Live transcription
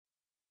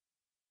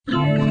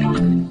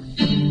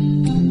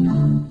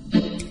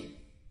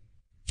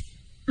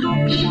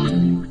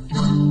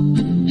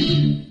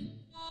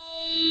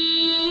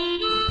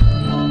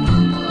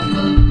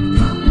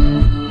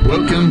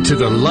to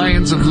the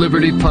Lions of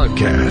Liberty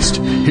podcast.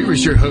 Here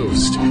is your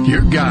host,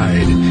 your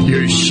guide,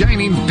 your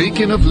shining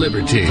beacon of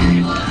liberty,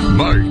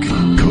 Marc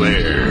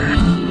Clair.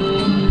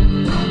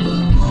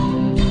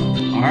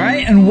 All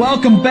right, and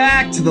welcome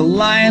back to the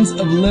Lions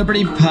of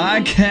Liberty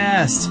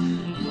podcast.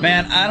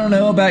 Man, I don't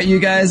know about you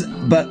guys,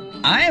 but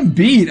I am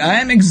beat.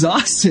 I am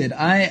exhausted.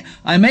 I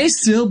may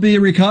still be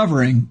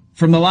recovering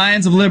from the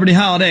Lions of Liberty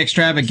holiday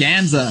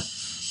extravaganza.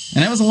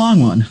 And it was a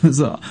long one. It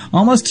was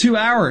almost 2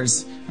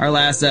 hours, our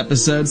last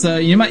episode. So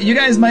you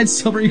guys might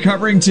still be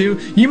recovering too.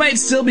 You might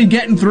still be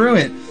getting through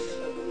it.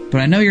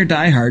 But I know you're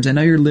diehards. I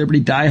know you're Liberty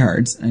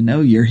diehards. I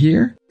know you're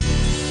here.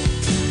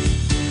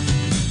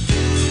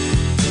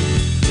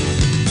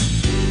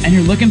 And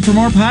you're looking for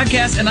more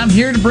podcasts, and I'm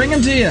here to bring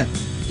them to you,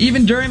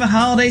 even during the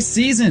holiday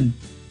season.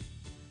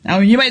 Now,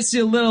 you might see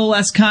a little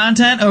less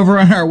content over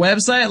on our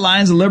website,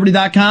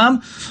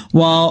 lionsofliberty.com,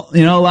 while,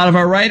 a lot of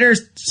our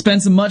writers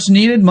spend some much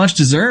needed, much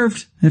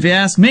deserved, if you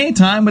ask me,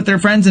 time with their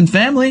friends and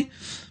family.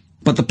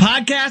 But the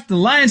podcast, the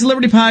Lions of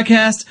Liberty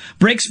podcast,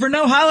 breaks for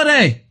no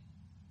holiday.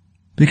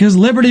 Because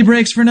liberty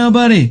breaks for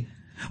nobody.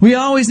 We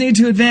always need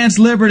to advance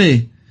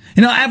liberty.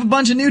 I have a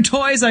bunch of new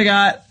toys I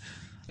got.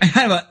 I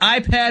have an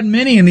iPad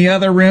mini in the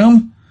other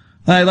room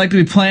that I'd like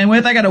to be playing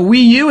with. I got a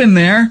Wii U in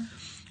there.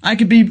 I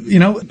could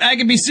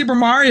be Super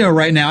Mario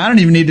right now. I don't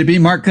even need to be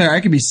Marc Clair. I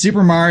could be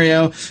Super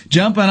Mario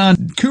jumping on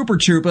Koopa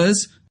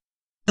Troopas,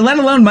 let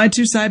alone my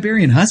two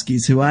Siberian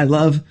Huskies, who I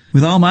love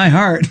with all my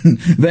heart.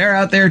 They're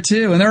out there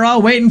too, and they're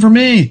all waiting for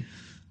me.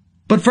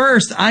 But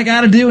first, I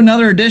gotta do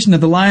another edition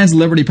of the Lions of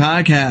Liberty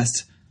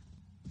podcast.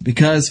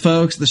 Because,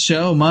 folks, the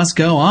show must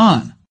go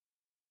on.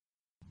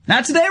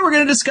 Now, today we're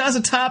going to discuss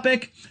a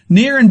topic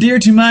near and dear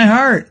to my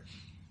heart.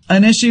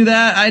 An issue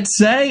that I'd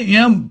say,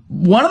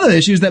 one of the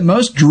issues that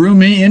most drew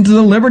me into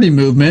the liberty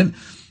movement,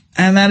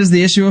 and that is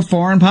the issue of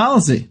foreign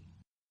policy.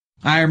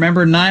 I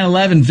remember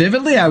 9/11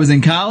 vividly. I was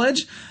in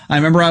college. I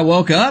remember I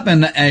woke up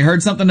and I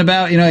heard something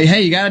about,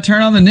 hey, you got to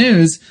turn on the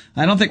news.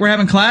 I don't think we're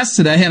having class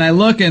today. And I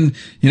look and,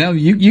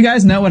 you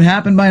guys know what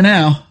happened by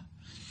now.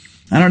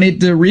 I don't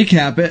need to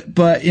recap it,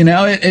 but,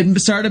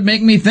 it started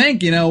making me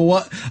think,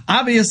 what,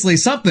 obviously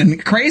something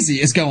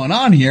crazy is going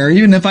on here.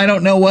 Even if I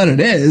don't know what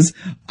it is,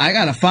 I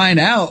gotta find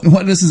out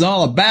what this is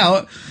all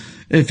about.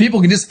 If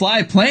people can just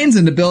fly planes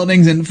into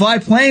buildings and fly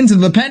planes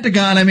into the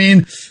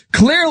Pentagon,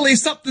 clearly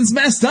something's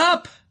messed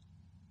up.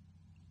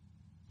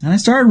 And I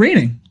started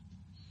reading.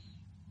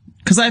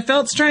 Because I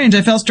felt strange.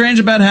 I felt strange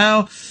about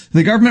how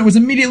the government was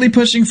immediately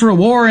pushing for a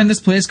war in this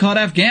place called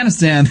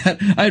Afghanistan that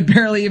I'd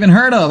barely even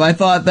heard of. I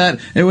thought that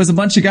it was a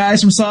bunch of guys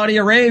from Saudi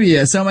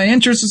Arabia, so my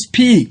interest was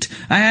piqued.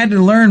 I had to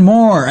learn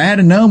more. I had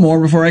to know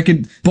more before I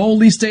could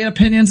boldly state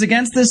opinions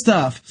against this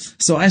stuff.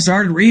 So I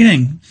started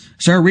reading.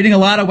 Started reading a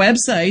lot of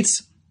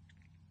websites.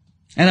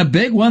 And a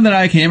big one that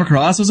I came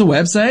across was a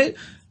website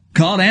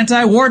called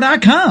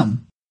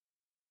antiwar.com.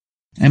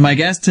 And my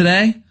guest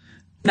today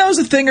knows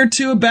a thing or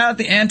two about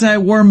the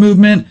anti-war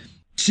movement.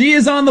 She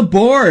is on the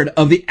board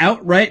of the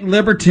Outright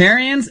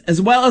Libertarians,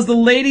 as well as the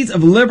Ladies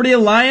of Liberty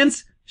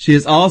Alliance. She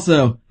is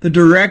also the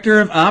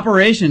Director of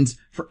Operations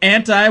for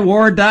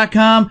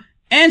antiwar.com.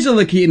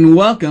 Angela Keaton,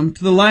 welcome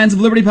to the Lions of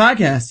Liberty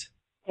podcast.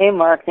 Hey,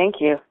 Mark, thank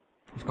you.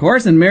 Of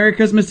course, and Merry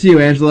Christmas to you,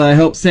 Angela. I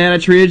hope Santa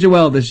treated you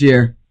well this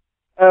year.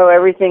 Oh,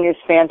 everything is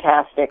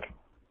fantastic.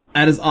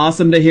 That is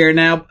awesome to hear.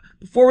 Now,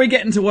 before we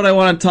get into what I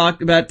want to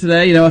talk about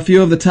today, a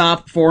few of the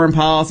top foreign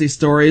policy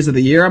stories of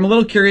the year, I'm a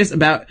little curious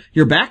about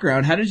your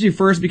background. How did you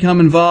first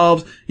become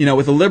involved,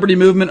 with the liberty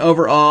movement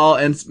overall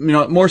and,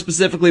 more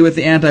specifically with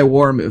the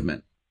anti-war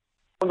movement?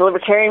 The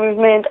libertarian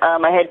movement,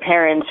 I had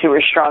parents who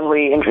were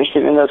strongly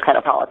interested in those kind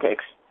of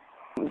politics.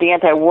 The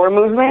anti-war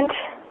movement,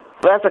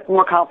 that's a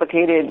more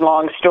complicated,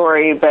 long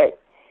story, but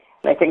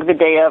I think the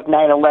day of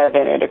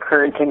 9/11, it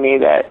occurred to me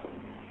that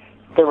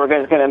there was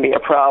going to be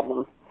a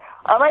problem.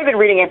 I've been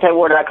reading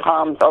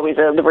antiwar.com, always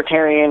a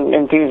libertarian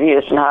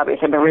enthusiast and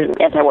hobbyist. I've been reading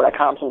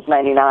antiwar.com since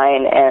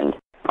 99, and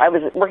I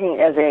was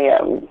working as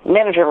a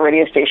manager of a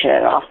radio station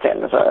in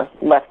Austin, as a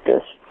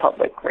leftist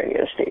public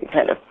radio station,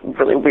 kind of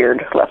really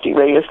weird lefty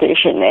radio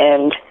station,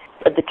 and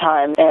at the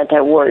time,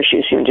 anti-war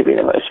issues seemed to be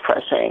the most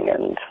pressing,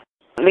 and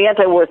the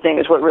anti-war thing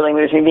is what really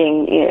moves me,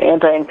 being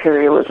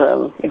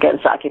anti-imperialism,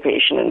 against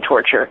occupation and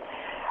torture.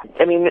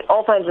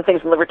 All kinds of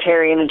things, the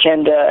libertarian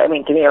agenda,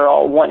 to me are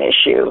all one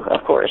issue,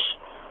 of course.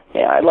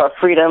 I love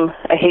freedom,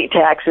 I hate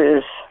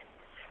taxes,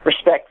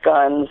 respect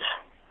guns,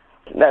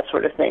 that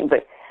sort of thing.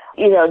 But,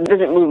 it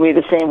doesn't move me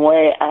the same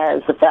way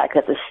as the fact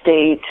that the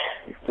state,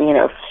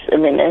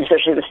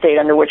 especially the state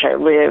under which I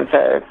live,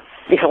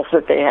 feels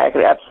that they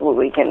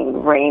absolutely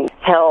can rain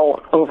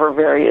hell over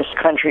various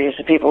countries,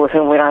 people with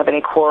whom we don't have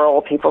any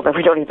quarrel, people that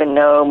we don't even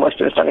know. Most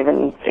of us don't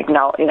even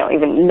acknowledge,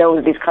 even know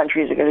that these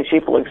countries, these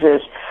people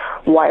exist.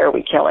 Why are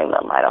we killing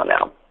them? I don't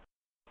know.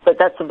 But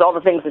that's all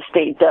the things the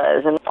state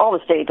does, and all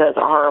the state does is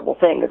a horrible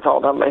thing. It's all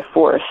done by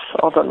force,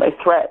 all done by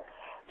threat.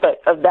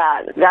 But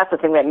that's the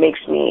thing that makes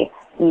me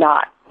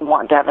not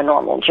want to have a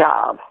normal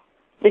job.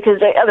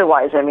 Because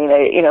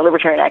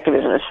libertarian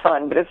activism is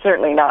fun, but it's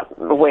certainly not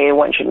the way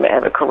one should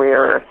have a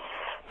career or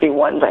be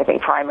one's, I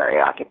think,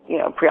 primary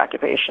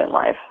preoccupation in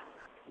life.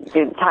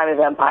 The time of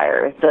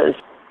empire does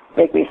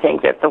make me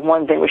think that the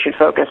one thing we should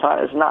focus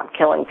on is not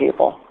killing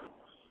people.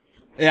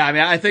 Yeah, I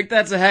mean, I think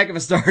that's a heck of a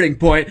starting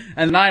point,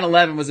 and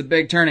 9/11 was a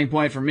big turning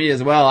point for me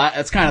as well.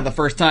 It's kind of the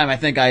first time I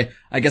think I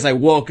guess I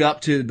woke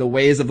up to the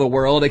ways of the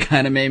world. It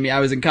kind of made me, I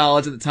was in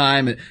college at the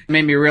time, it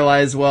made me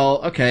realize,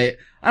 well, okay,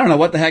 I don't know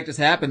what the heck just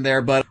happened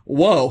there, but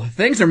whoa,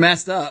 things are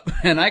messed up,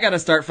 and I gotta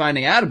start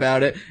finding out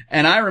about it.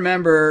 And I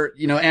remember,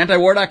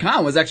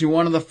 antiwar.com was actually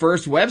one of the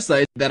first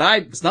websites that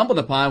I stumbled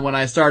upon when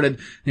I started,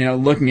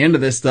 looking into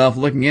this stuff,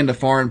 looking into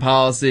foreign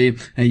policy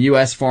and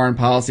U.S. foreign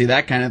policy,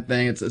 that kind of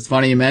thing. It's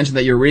funny you mentioned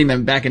that you're reading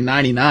them back in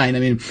 99. I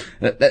mean,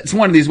 that's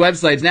one of these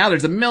websites. Now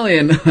there's a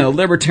million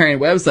libertarian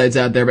websites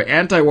out there, but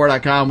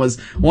antiwar.com was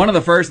one of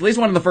the first, at least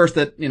one of the first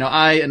that,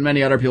 I and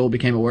many other people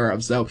became aware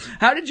of. So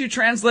how did you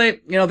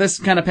translate, this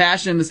kind of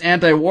passion, this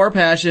anti-war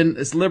passion,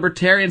 this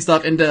libertarian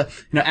stuff into,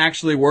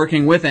 actually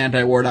working with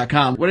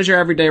antiwar.com? What is your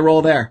everyday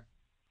role there?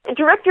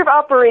 Director of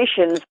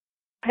operations.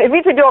 It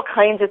means to do all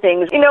kinds of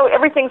things.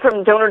 Everything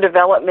from donor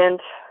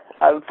development,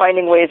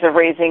 finding ways of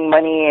raising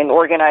money and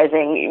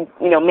organizing,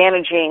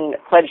 managing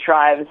pledge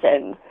drives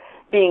and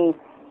being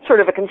sort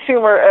of a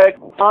consumer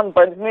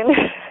ombudsman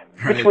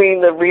right.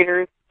 between the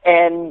readers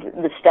and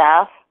the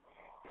staff.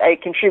 I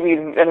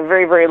contribute in a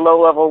very, very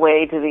low-level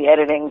way to the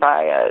editing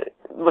by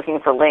looking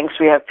for links.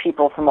 We have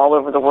people from all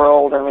over the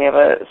world, and we have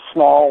a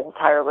small,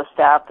 tireless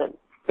staff that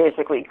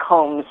basically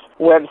combs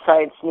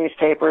websites,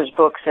 newspapers,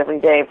 books every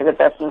day for the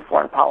best in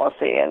foreign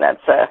policy, and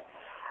that's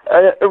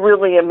a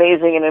really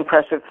amazing and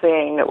impressive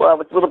thing. Well,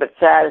 what's a little bit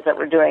sad is that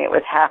we're doing it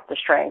with half the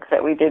strength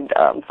that we did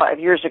 5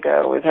 years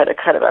ago. We've had to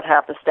cut about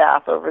half the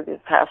staff over the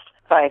past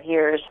 5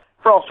 years.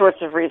 For all sorts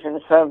of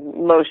reasons,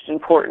 most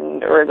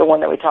important, or the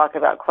one that we talk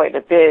about quite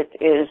a bit,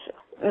 is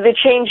the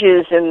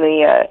changes in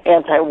the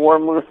anti-war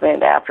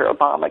movement after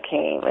Obama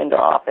came into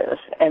office.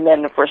 And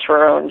then, of course, for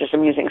our own just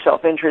amusing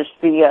self-interest,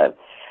 the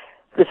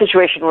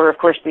situation where, of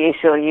course, the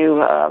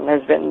ACLU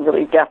has been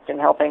really deft in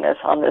helping us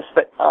on this.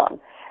 But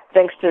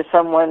thanks to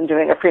someone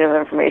doing a Freedom of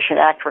Information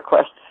Act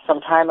request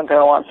some time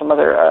ago on some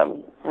other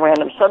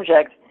random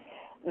subject,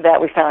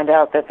 that we found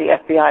out that the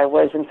FBI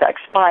was, in fact,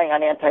 spying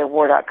on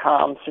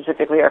antiwar.com,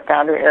 specifically our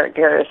founder, Eric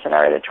Garris, and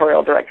our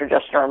editorial director,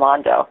 Justin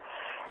Armando.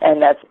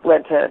 And that's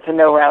led to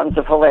no rounds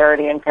of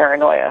hilarity and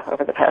paranoia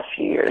over the past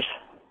few years.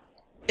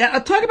 Yeah,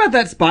 talk about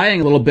that spying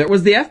a little bit.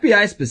 Was the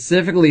FBI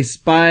specifically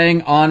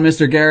spying on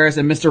Mr. Garris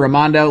and Mr.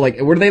 Raimondo? Like,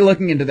 were they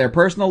looking into their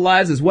personal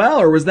lives as well,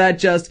 or was that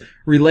just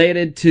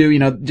related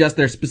to, just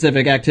their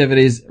specific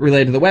activities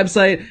related to the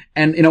website?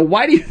 And,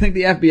 why do you think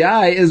the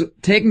FBI is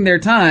taking their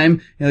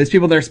time, these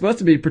people that are supposed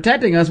to be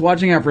protecting us,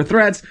 watching out for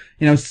threats,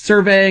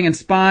 surveying and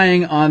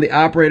spying on the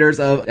operators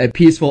of a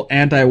peaceful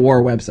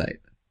anti-war website?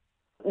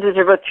 Those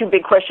are both two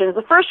big questions.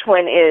 The first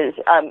one is,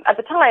 at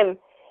the time,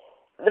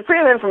 the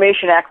Freedom of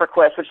Information Act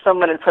request, which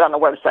someone had put on the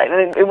website,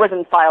 and it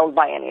wasn't filed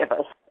by any of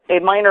us. A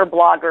minor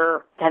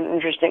blogger had an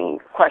interesting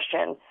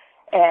question,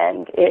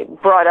 and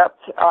it brought up,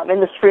 in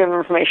this Freedom of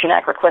Information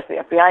Act request the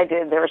FBI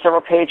did, there were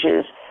several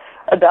pages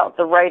about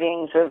the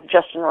writings of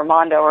Justin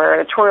Raimondo, our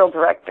editorial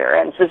director,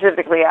 and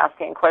specifically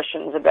asking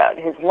questions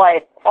about his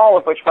life, all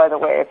of which, by the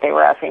way, if they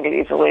were asking, could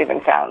easily have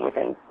been found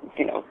within,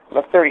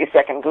 a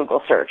 30-second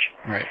Google search.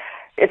 Right.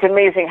 It's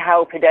amazing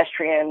how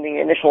pedestrian the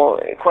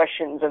initial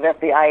questions of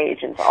FBI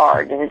agents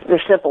are.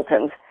 They're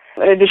simpletons,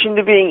 in addition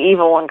to being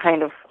evil and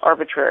kind of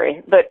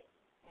arbitrary. But,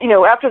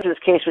 after this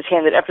information was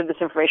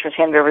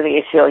handed over to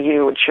the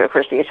ACLU, which, of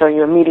course, the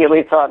ACLU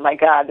immediately thought, my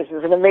God, this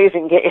is an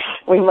amazing case.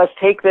 We must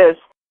take this.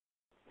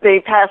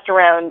 They passed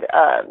around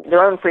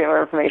their own Freedom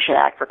of Information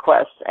Act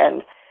requests,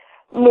 and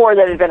more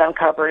that had been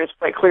uncovered. It's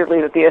quite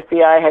clearly that the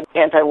FBI had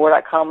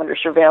antiwar.com under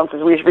surveillance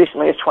as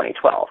recently as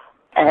 2012.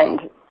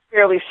 And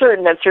fairly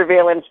certain that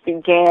surveillance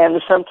began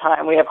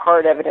sometime, we have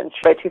hard evidence,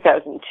 by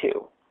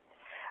 2002.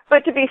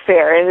 But to be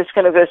fair, and this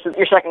kind of goes to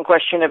your second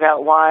question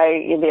about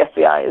why the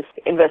FBI is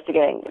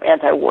investigating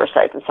anti-war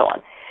sites and so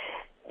on.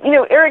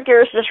 Eric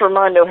Garris and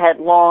Raimondo had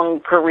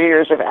long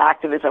careers of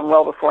activism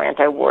well before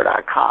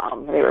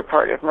antiwar.com. They were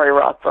part of Murray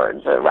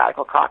Rothbard's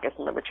Radical Caucus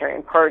and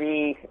Libertarian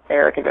Party.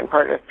 Eric had been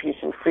part of Peace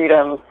and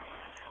Freedom.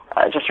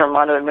 Justin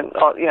Raimondo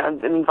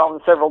had been involved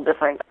in several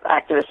different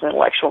activist and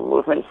intellectual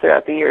movements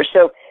throughout the years.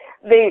 So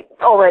they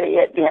already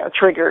had,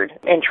 triggered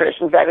interest.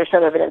 In fact, there's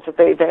some evidence that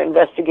they've been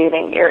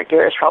investigating Eric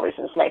Garris probably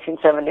since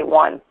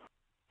 1971.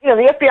 The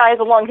FBI has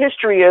a long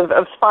history of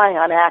spying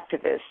on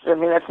activists. I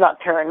mean, that's not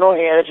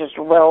paranoia. It's just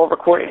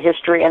well-recorded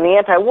history. And the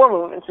anti-war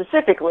movement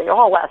specifically,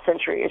 all last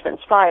century, has been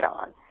spied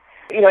on.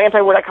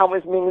 Antiwar.com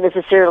was being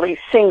necessarily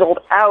singled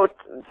out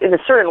in a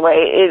certain way.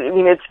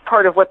 It's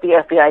part of what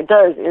the FBI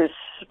does is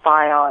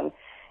spy on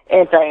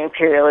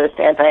anti-imperialist,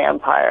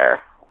 anti-empire,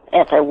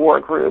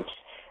 anti-war groups.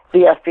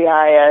 The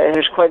FBI,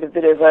 there's quite a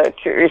bit of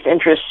curious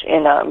interest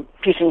in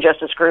peace and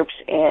justice groups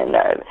in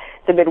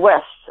the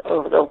Midwest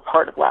over the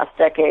part of last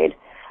decade,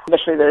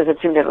 especially those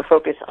that seem to have a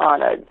focus on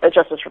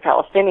justice for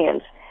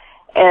Palestinians.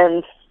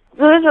 And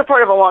this is a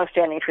part of a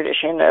long-standing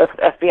tradition of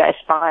FBI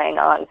spying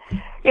on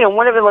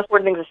one of the most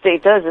important things the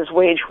state does is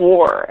wage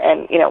war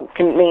and,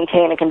 can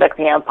maintain and conduct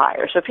the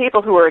empire. So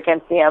people who are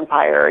against the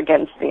empire are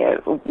against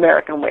the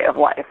American way of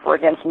life or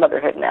against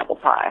motherhood and apple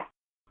pie.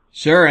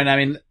 Sure, and I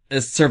mean,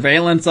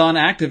 surveillance on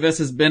activists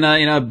has been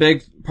a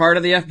big part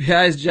of the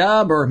FBI's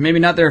job, or maybe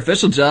not their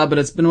official job, but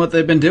it's been what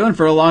they've been doing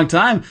for a long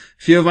time.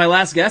 A few of my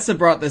last guests have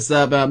brought this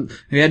up.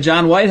 We had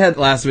John Whitehead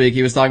last week.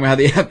 He was talking about how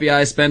the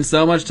FBI spends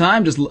so much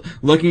time just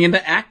looking into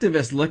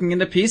activists, looking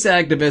into peace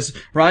activists.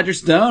 Roger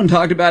Stone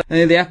talked about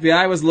the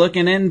FBI was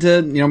looking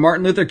into,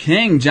 Martin Luther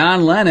King,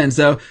 John Lennon.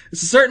 So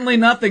it's certainly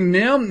nothing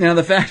new.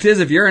 The fact is,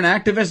 if you're an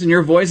activist and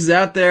your voice is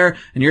out there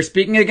and you're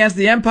speaking against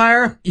the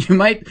empire, you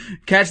might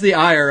catch the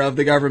ire of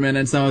the government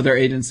and some of their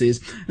agencies.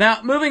 Now,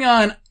 moving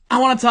on, I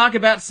want to talk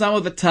about some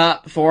of the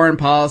top foreign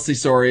policy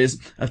stories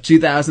of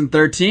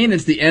 2013.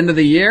 It's the end of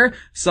the year,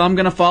 so I'm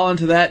going to fall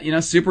into that,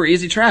 super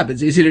easy trap.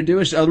 It's easy to do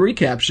a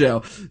recap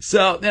show.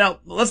 So,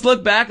 let's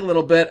look back a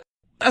little bit.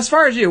 As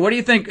far as you, what do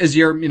you think is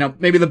your,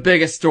 maybe the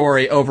biggest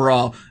story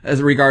overall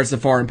as regards to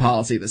foreign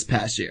policy this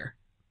past year?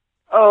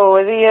 Oh,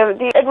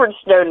 the Edward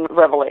Snowden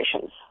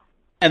revelations.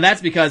 And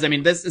that's because,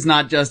 this is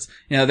not just,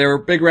 there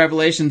were big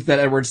revelations that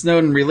Edward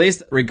Snowden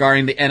released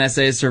regarding the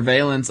NSA's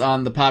surveillance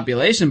on the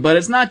population, but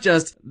it's not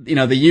just, the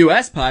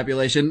U.S.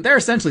 population. They're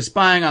essentially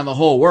spying on the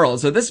whole world.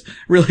 So this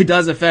really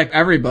does affect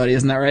everybody,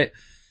 isn't that right?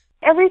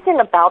 Everything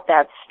about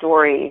that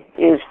story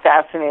is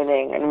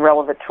fascinating and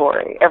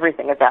revelatory.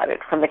 Everything about it,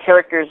 from the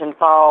characters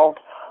involved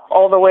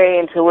all the way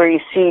into where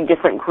you see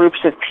different groups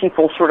of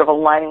people sort of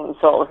aligning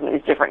themselves in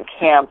these different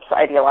camps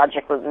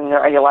ideologically and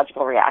their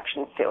ideological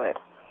reactions to it.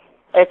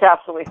 It's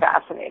absolutely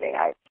fascinating.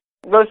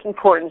 Most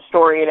important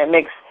story, and it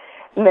makes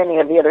many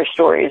of the other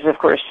stories, of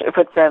course, it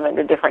puts them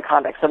into different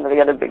contexts. Some of the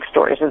other big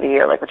stories of the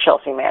year, like the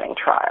Chelsea Manning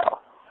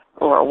trial,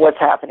 or what's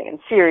happening in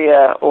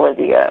Syria, or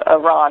the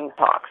Iran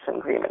talks and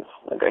agreements,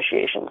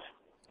 negotiations.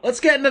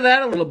 Let's get into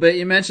that a little bit.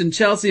 You mentioned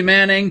Chelsea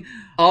Manning,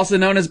 also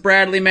known as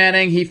Bradley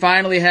Manning. He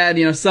finally had,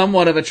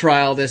 somewhat of a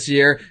trial this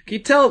year. Can you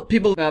tell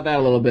people about that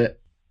a little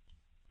bit?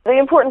 The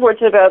important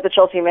parts about the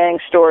Chelsea Manning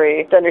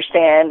story to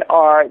understand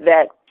are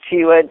that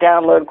to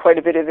download quite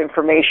a bit of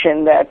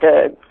information that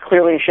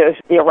clearly shows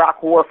the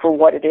Iraq War for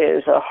what it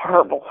is, a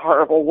horrible,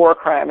 horrible war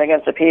crime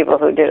against the people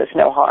who did us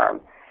no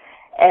harm.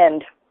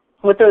 And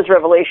with those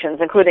revelations,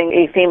 including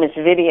a famous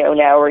video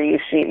now where you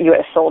see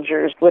U.S.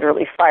 soldiers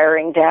literally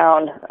firing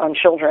down on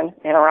children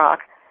in Iraq,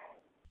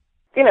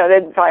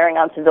 they're firing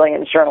on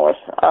civilians,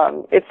 journalists.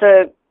 It's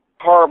a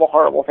horrible,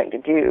 horrible thing to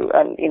do,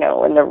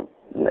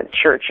 in the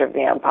church of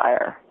the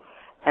empire.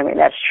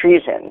 That's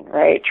treason,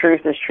 right?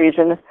 Truth is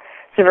treason.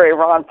 It's a very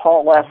Ron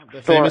Paul-esque story.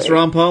 The famous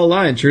Ron Paul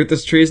line, truth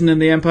is treason in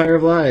the empire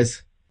of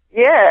lies.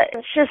 Yeah,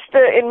 it's just,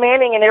 in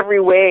Manning in every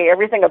way,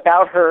 everything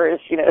about her is,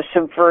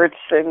 subverts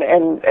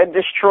and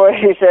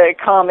destroys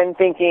common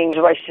thinking,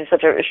 why she's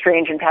such a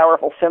strange and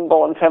powerful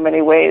symbol in so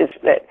many ways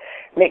that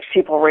makes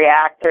people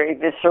react very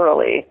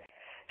viscerally.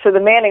 So the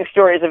Manning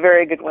story is a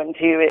very good one,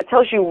 too. It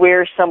tells you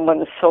where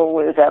someone's soul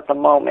is at the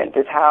moment,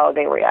 is how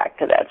they react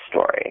to that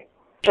story.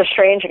 It's a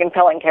strange and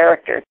compelling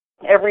character.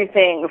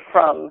 Everything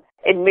from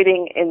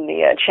admitting in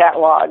the chat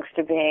logs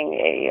to being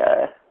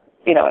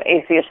an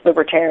atheist,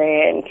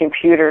 libertarian,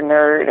 computer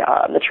nerd,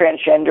 the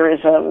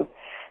transgenderism,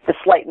 the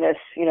slightness,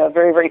 a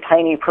very, very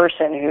tiny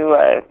person who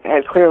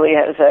clearly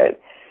has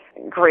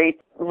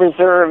great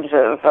reserves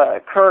of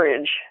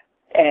courage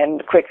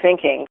and quick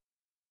thinking.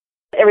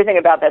 Everything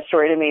about that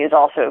story to me is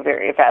also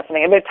very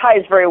fascinating. And it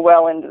ties very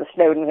well into the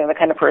Snowden and the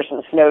kind of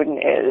person Snowden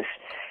is.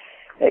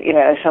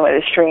 Some of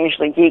the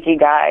strangely geeky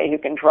guy who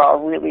can draw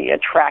really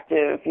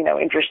attractive,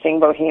 interesting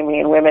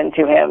bohemian women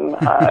to him,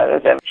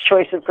 the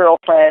choice of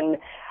girlfriend,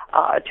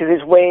 to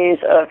his ways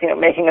of,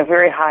 making a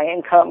very high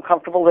income,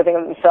 comfortable living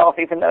of himself,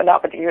 even though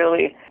not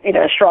particularly,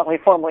 strongly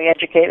formally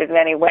educated in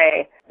any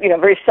way.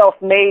 Very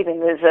self-made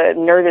in his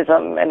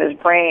nerdism and his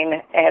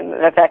brain, and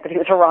the fact that he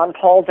was a Ron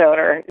Paul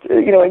donor,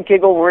 a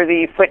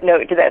giggle-worthy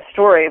footnote to that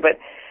story, but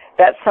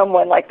that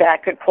someone like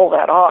that could pull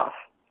that off.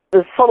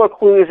 The subtle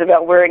clues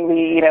about wearing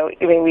the,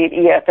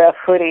 EFF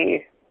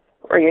hoodie,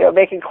 or,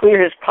 making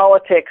clear his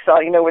politics,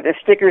 with his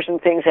stickers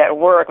and things at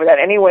work without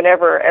anyone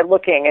ever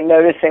looking and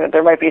noticing that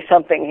there might be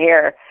something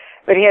here.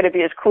 But he had to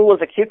be as cool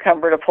as a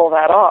cucumber to pull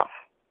that off.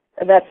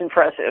 And that's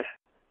impressive.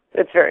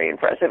 It's very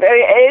impressive.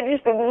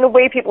 Just the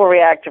way people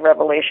react to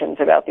revelations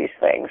about these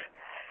things.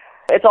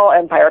 It's all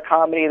empire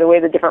comedy, the way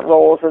the different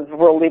roles of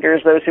world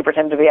leaders, those who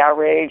pretend to be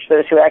outraged,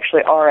 those who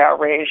actually are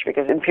outraged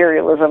because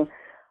imperialism.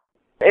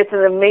 It's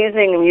an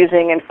amazing,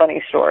 amusing, and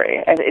funny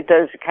story, and it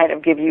does kind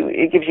of gives you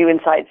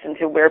insights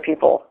into where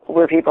people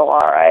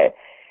are.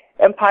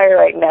 Empire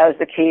right now is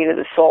the key to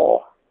the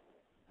soul.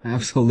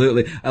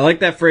 Absolutely. I like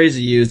that phrase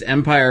you used,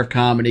 empire of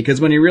comedy,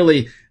 because when you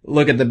really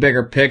look at the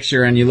bigger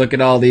picture and you look at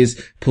all these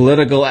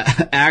political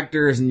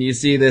actors and you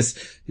see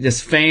this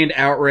just feigned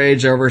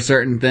outrage over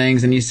certain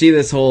things and you see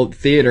this whole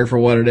theater for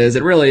what it is,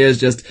 it really is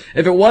just,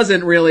 if it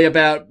wasn't really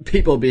about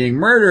people being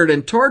murdered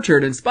and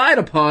tortured and spied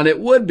upon, it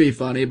would be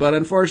funny, but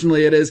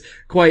unfortunately it is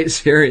quite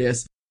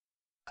serious.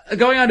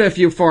 Going on to a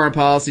few foreign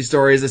policy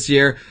stories this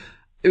year,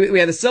 we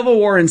had the civil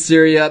war in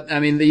Syria. I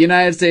mean, the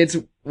United States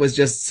was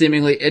just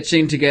seemingly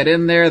itching to get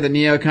in there. The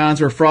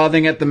neocons were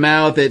frothing at the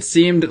mouth. It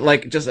seemed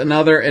like just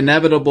another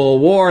inevitable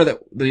war that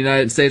the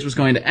United States was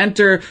going to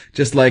enter,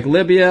 just like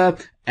Libya,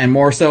 and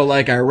more so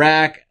like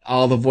Iraq.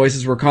 All the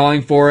voices were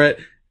calling for it,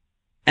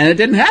 and it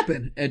didn't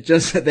happen. It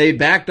just, they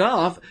backed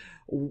off.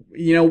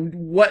 You know,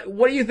 what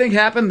do you think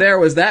happened there?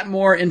 Was that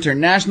more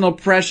international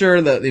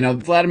pressure,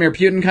 Vladimir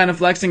Putin kind of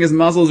flexing his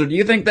muscles, or do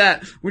you think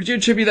that, would you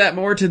attribute that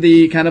more to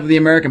the kind of the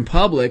American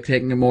public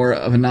taking a more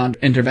of a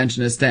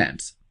non-interventionist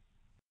stance?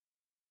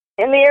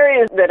 In the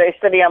areas that I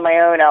study on my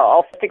own,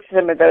 I'll stick to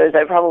some of those.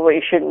 I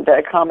probably shouldn't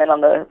comment on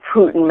the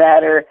Putin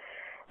matter.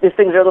 These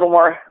things are a little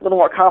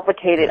more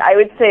complicated. I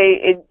would say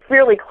it's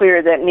fairly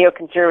clear that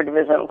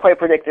neoconservatism, quite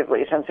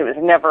predictably, since it was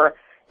never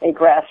a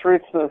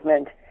grassroots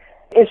movement,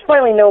 is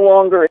finally no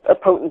longer a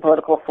potent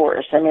political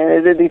force. I mean,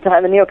 the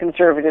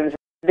neoconservatives,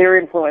 their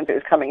influence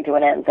is coming to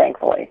an end,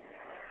 thankfully.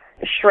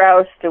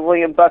 Strauss to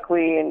William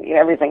Buckley and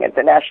everything at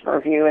the National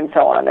Review and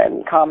so on,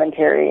 and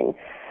commentary and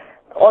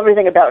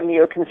everything about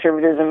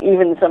neoconservatism,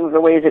 even some of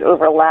the ways it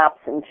overlaps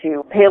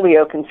into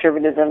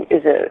paleoconservatism,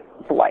 is a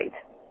blight,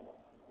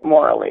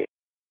 morally.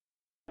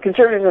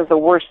 Conservatism is the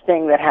worst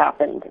thing that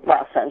happened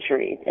last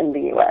century in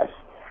the U.S.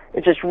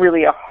 It's just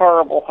really a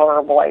horrible,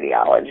 horrible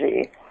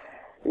ideology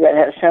that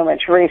has so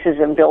much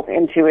racism built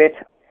into it.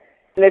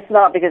 And it's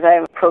not because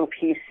I'm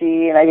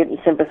pro-PC and I didn't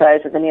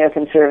sympathize with the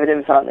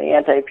neoconservatives on the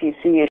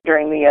anti-PC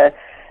during the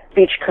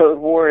beach code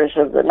wars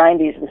of the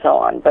 90s and so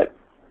on, but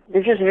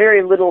there's just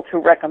very little to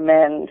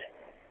recommend.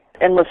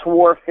 Endless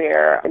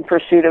warfare in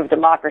pursuit of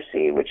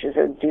democracy, which is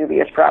a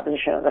dubious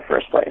proposition in the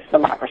first place.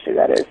 Democracy,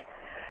 that is.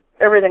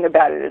 Everything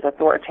about it is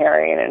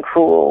authoritarian and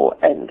cruel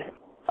and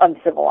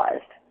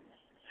uncivilized.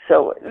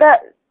 So that,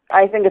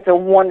 I think it's a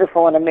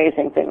wonderful and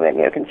amazing thing that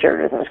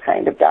neoconservatism has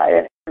kind of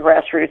died. The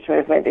grassroots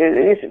movement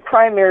is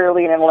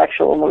primarily an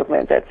intellectual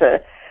movement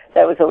that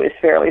was always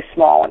fairly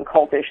small and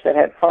cultish, that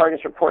had far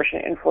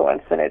disproportionate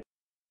influence, and it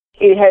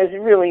has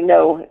really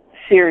no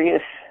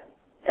serious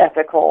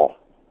ethical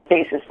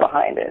basis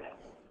behind it.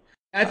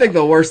 I think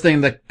the worst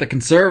thing that the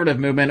conservative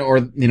movement, or,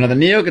 the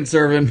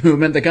neoconservative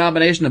movement, the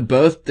combination of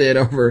both did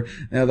over,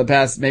 the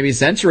past maybe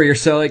century or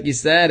so, like you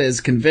said,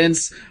 is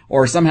convince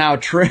or somehow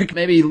trick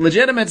maybe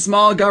legitimate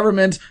small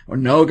government or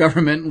no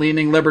government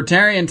leaning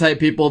libertarian type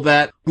people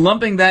that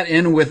lumping that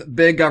in with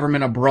big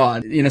government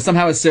abroad,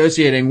 somehow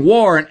associating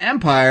war and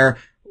empire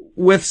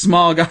with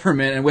small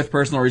government and with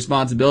personal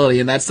responsibility.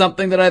 And that's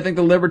something that I think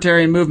the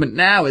libertarian movement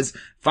now is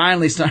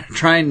finally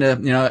trying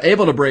to,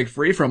 able to break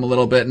free from a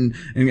little bit.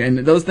 And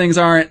those things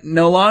aren't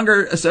no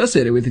longer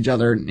associated with each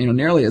other,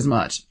 nearly as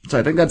much. So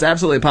I think that's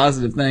absolutely a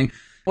positive thing.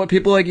 What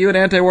people like you at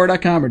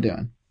antiwar.com are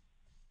doing.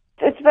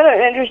 It's been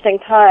an interesting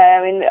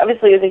time. I mean,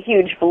 obviously it was a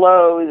huge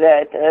blow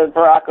that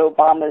Barack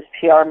Obama's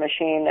PR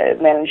machine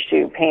managed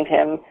to paint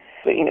him,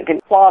 can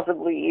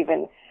plausibly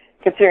even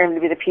consider him to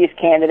be the peace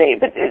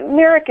candidate. But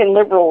American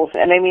liberals,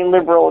 and I mean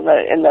liberal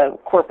in the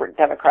corporate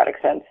democratic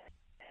sense,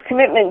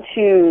 commitment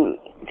to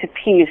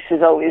peace has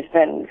always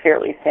been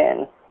fairly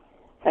thin.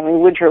 I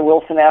mean, Woodrow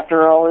Wilson,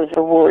 after all, is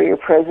a warrior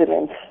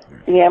president,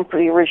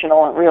 the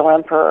original and real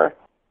emperor.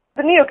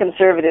 The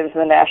neoconservatives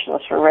and the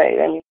nationalists were right.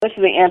 I mean, this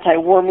is the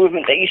anti-war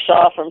movement that you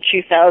saw from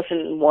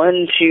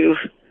 2001 to,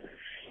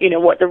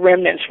 what the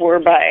remnants were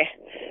by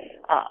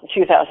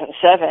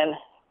 2007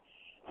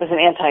 was an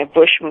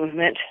anti-Bush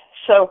movement.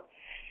 So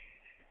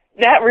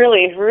that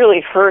really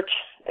hurt.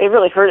 It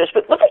really hurt us.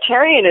 But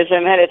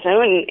libertarianism had its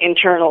own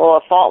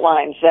internal fault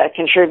lines that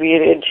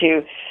contributed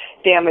to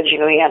damaging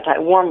the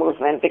anti-war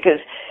movement,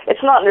 because it's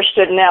not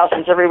understood now,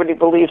 since everybody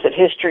believes that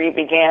history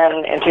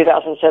began in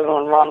 2007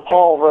 when Ron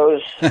Paul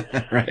rose.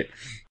 Right.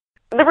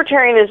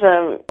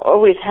 Libertarianism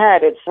always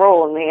had its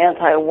role in the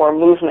anti-war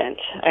movement.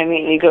 I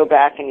mean, you go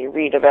back and you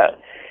read about,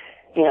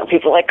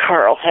 people like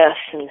Carl Hess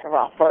and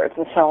Rothbard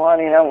and so on,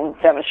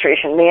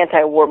 demonstration, the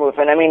anti-war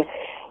movement. I mean,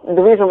 one of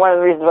the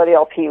reasons why the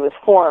LP was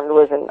formed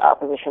was in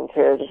opposition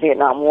to the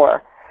Vietnam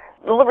War.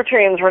 The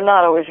libertarians were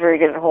not always very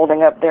good at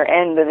holding up their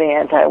end of the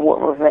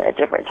anti-war movement at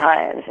different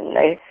times, and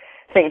I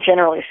think,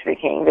 generally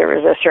speaking, there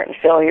was a certain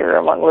failure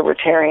among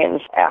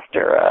libertarians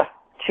after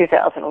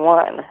 2001,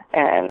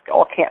 and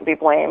all can't be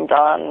blamed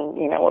on,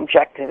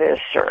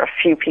 objectivists or a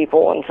few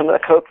people in some of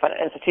the Koch-funded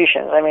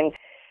institutions. I mean,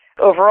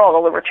 overall, the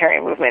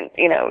libertarian movement,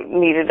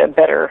 needed a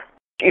better,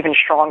 even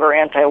stronger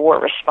anti-war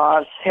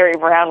response. Harry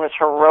Brown was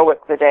heroic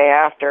the day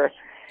after,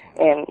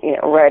 and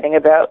writing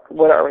about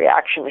what our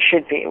reaction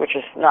should be, which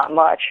is not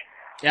much.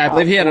 Yeah, I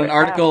believe he had an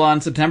article on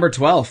September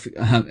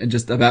 12th,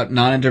 just about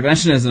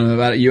non-interventionism,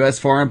 about U.S.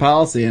 foreign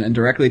policy, and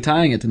directly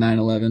tying it to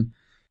 9/11.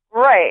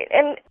 Right,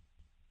 and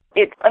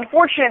it's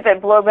unfortunate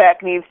that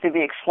blowback needs to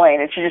be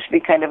explained. It should just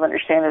be kind of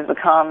understood as the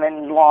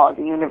common law of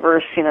the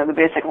universe, the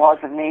basic laws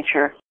of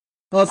nature.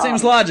 Well, it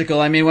seems logical.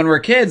 I mean, when we're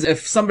kids,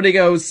 if somebody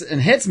goes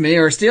and hits me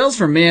or steals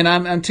from me and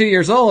I'm 2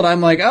 years old,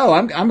 I'm like, oh,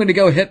 I'm going to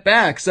go hit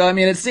back. So, I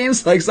mean, it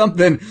seems like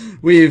something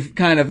we've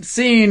kind of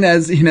seen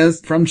as,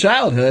 from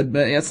childhood,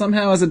 but yet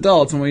somehow as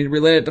adults, when we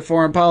relate it to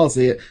foreign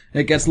policy,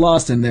 it gets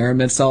lost in there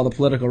amidst all the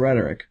political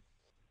rhetoric.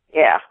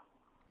 Yeah.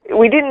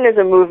 We didn't as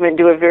a movement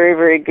do a very,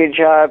 very good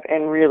job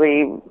in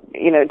really,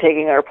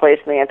 taking our place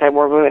in the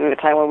anti-war movement at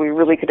a time when we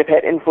really could have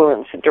had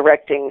influence in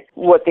directing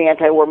what the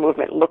anti-war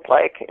movement looked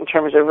like in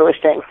terms of really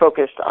staying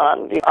focused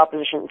on the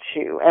opposition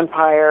to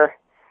empire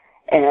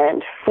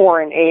and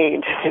foreign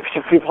aid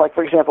to people like,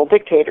 for example,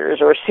 dictators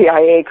or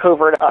CIA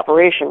covert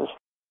operations.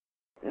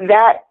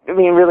 That,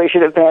 really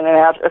should have been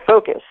a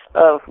focus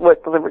of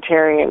what the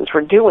libertarians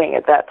were doing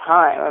at that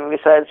time.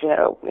 Besides,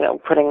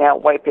 putting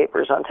out white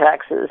papers on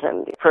taxes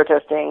and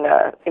protesting,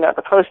 at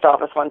the post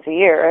office once a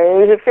year.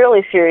 It was a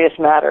fairly serious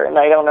matter, and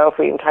I don't know if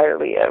we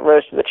entirely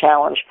rose to the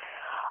challenge.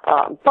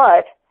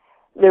 But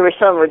there was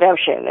some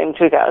redemption in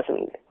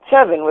 2007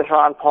 with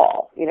Ron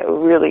Paul,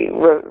 really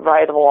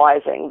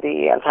revitalizing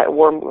the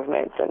anti-war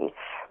movement and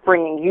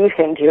bringing youth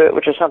into it,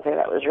 which is something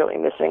that was really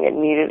missing and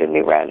needed a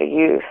new round of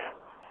youth.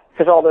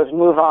 Because all those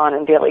Move On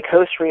and Daily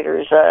Coast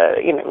readers,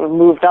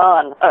 moved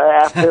on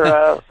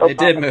after they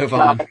did move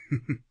on.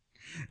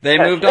 They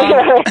moved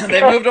on.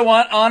 They moved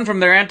on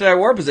from their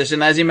anti-war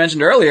position, as you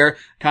mentioned earlier.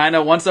 Kind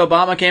of once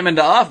Obama came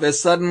into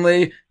office,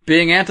 suddenly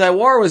being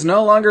anti-war was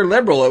no longer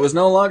liberal. It was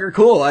no longer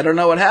cool. I don't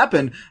know what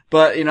happened,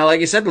 but like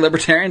you said, the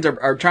libertarians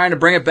are trying to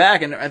bring it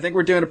back, and I think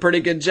we're doing a pretty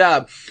good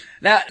job.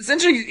 Now, it's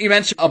interesting you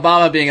mentioned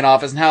Obama being in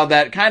office and how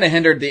that kind of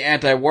hindered the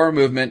anti-war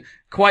movement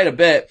quite a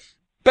bit.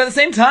 But at the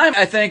same time,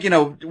 I think,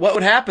 what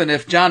would happen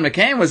if John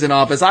McCain was in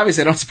office?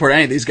 Obviously, I don't support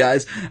any of these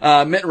guys.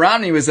 Mitt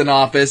Romney was in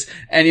office.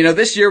 And,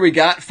 this year we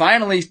got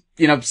finally,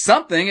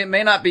 something. It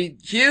may not be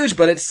huge,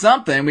 but it's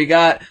something. We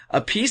got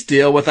a peace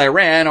deal with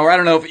Iran, or I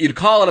don't know if you'd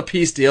call it a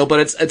peace deal, but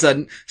it's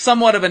a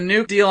somewhat of a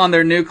nuke deal on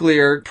their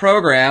nuclear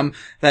program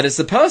that is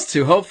supposed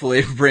to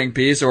hopefully bring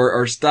peace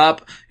or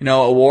stop,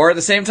 a war. At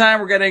the same time,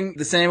 we're getting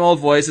the same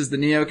old voices, the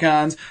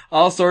neocons,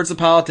 all sorts of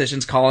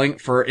politicians calling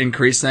for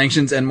increased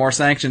sanctions and more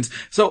sanctions.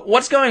 So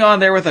what's going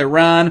on there with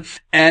Iran?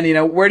 And,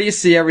 where do you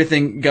see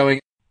everything going?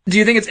 Do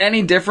you think it's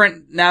any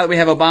different now that we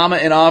have Obama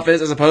in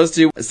office as opposed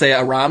to, say,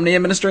 a Romney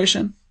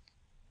administration?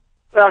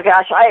 Well,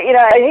 gosh,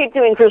 I hate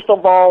doing crystal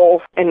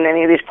balls in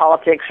any of these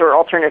politics or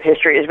alternative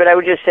histories, but I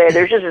would just say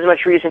there's just as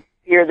much reason to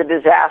fear the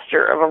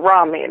disaster of a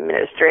Romney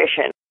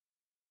administration.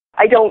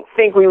 I don't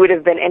think we would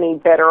have been any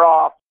better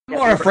off. I'm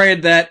more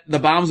afraid that the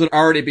bombs would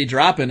already be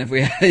dropping if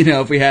we had,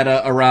 if we had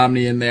a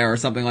Romney in there or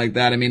something like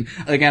that.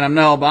 Again, I'm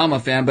no Obama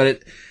fan,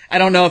 but I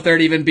don't know if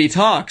there'd even be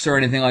talks or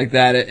anything like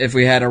that if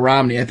we had a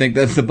Romney. I think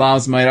that the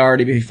bombs might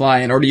already be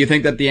flying. Or do you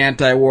think that the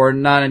anti-war,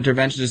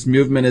 non-interventionist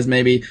movement is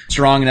maybe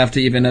strong enough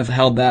to even have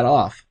held that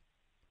off?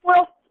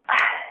 Well,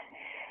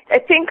 I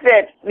think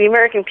that the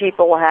American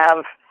people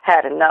have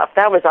had enough.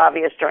 That was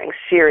obvious during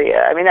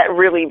Syria. That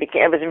really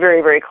it was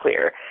very, very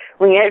clear.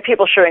 When you had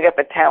people showing up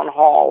at town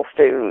halls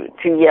to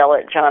yell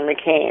at John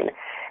McCain,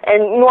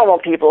 and normal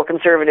people,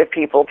 conservative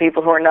people,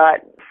 people who are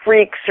not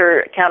freaks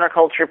or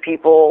counterculture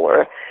people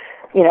or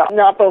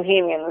not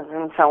bohemians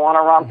and so on,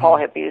 or Ron Paul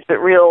hippies, but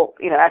real,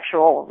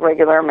 actual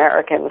regular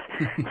Americans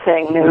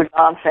saying new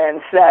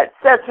nonsense.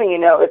 That's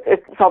when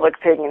it's public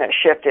opinion has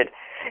shifted.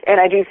 And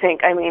I do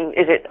think,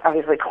 is it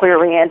obviously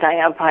clearly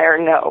anti-empire?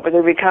 No, but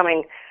they're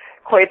becoming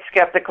quite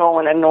skeptical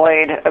and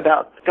annoyed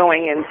about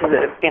going into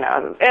the,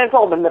 and it's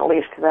all the Middle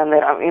East to them.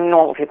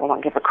 Normal people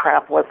don't give a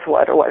crap what's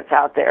what or what's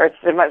out there.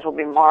 It might as well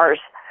be Mars.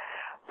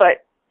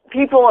 But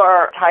people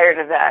are tired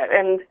of that.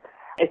 And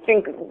I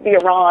think the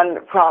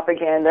Iran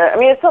propaganda,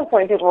 at some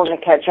point people are going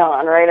to catch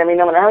on, right?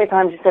 No matter how many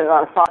times you said it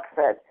on Fox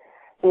that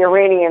the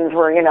Iranians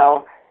were,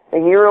 a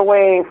year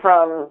away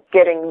from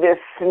getting this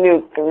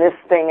nuke and this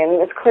thing,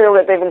 and it's clear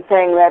that they've been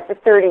saying that for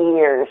 30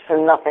 years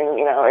and nothing,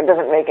 it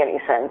doesn't make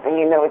any sense, and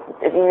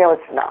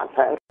it's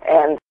nonsense.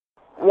 And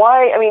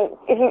why,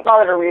 if you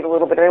bother to read a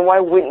little bit,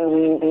 why wouldn't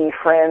we be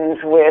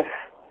friends with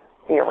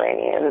the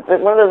Iranians?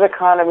 It's one of those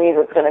economies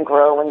that's going to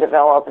grow and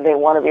develop, and they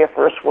want to be a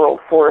first world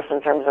force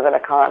in terms of an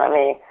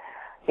economy.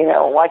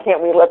 Why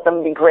can't we let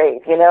them be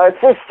great?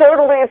 It's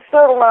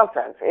total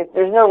nonsense.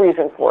 There's no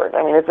reason for it.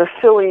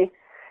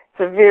 It's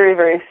a very,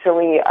 very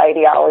silly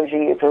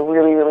ideology. It's a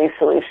really, really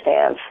silly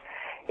stance.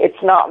 It's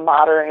not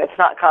modern. It's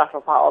not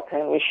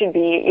cosmopolitan. We should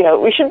be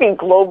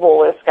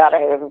globalist. God,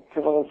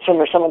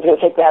 someone's going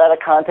to take that out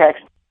of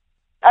context.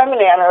 I'm an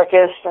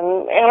anarchist,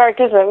 and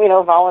anarchism,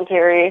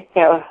 voluntary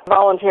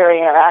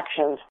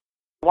interactions.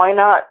 Why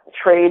not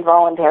trade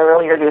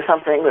voluntarily or do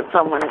something with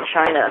someone in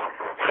China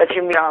that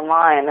you meet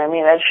online?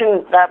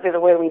 Shouldn't that be the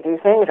way we do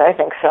things? I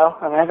think so.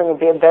 I think it would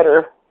be a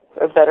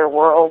better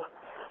world.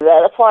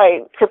 That's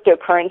why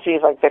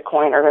cryptocurrencies like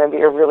Bitcoin are going to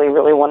be a really,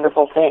 really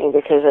wonderful thing,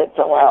 because it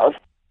allows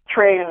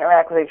trade and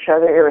interact with each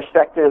other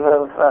irrespective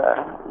of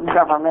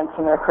governments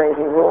and their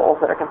crazy rules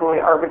that are completely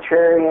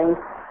arbitrary. And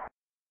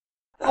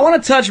I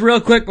want to touch real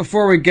quick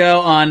before we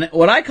go on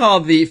what I call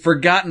the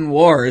forgotten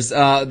wars,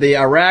 the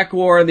Iraq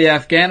War, the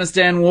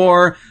Afghanistan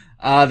War.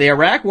 The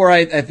Iraq war,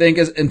 I think,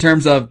 is, in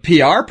terms of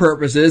PR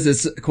purposes,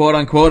 is quote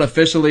unquote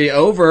officially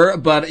over.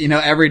 But,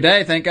 every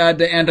day, thank God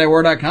to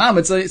antiwar.com,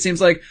 it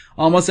seems like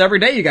almost every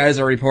day you guys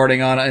are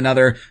reporting on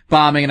another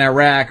bombing in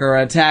Iraq or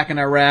attack in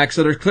Iraq.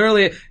 So there's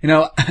clearly,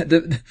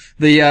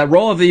 the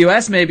role of the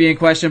U.S. may be in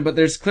question, but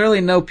there's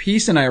clearly no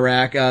peace in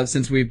Iraq,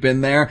 since we've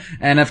been there.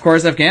 And of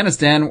course,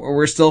 Afghanistan,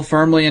 we're still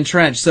firmly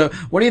entrenched. So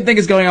what do you think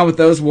is going on with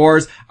those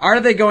wars? Are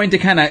they going to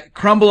kind of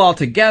crumble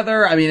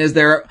altogether? I mean, is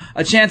there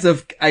a chance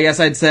of, I guess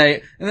I'd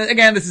say, and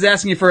again, this is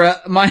asking you for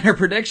a minor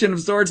prediction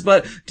of sorts,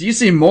 but do you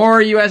see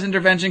more U.S.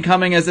 intervention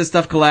coming as this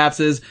stuff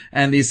collapses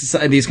and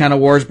these kind of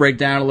wars break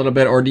down a little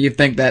bit, or do you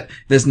think that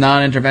this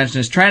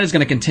non-interventionist trend is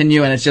going to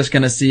continue and it's just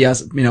going to see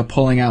us,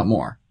 pulling out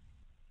more?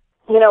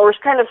 We're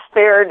kind of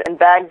spared in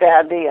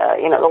Baghdad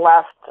the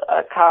last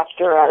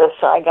copter out of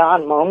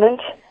Saigon moment.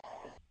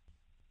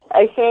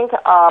 I think,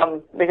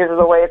 because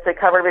of the way it's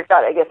covered, we've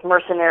got, I guess,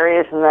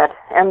 mercenaries and that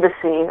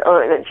embassy,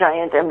 or the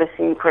giant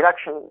embassy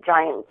production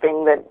giant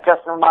thing that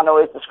Justin Romano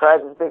always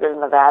describes as bigger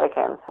than the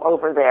Vatican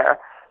over there.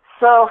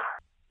 So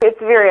it's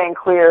very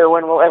unclear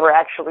when we'll ever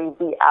actually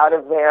be out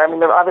of there. I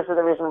mean, obviously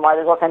the reason why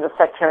there's all kinds of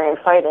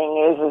sectarian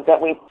fighting is that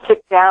we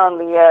took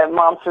down the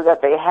monster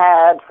that they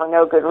had for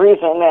no good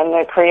reason, and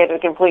it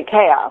created complete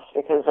chaos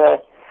because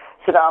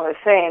Saddam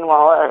Hussein,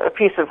 while a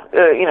piece of,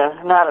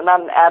 not an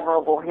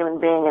admirable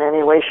human being in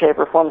any way, shape,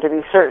 or form to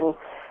be certain,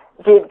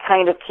 did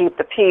kind of keep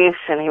the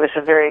peace, and he was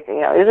a very,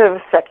 he was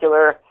a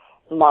secular,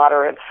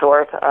 moderate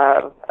sort.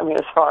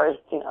 As far as,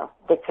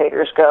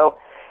 dictators go.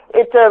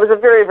 It was a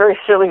very, very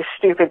silly,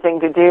 stupid thing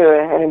to do,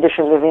 in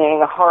addition to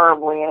being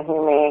horribly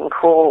inhumane,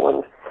 cruel,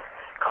 and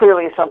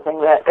clearly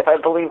something that, if I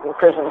believed in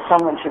prison,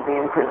 someone should be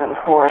in prison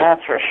for,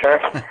 that's for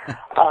sure.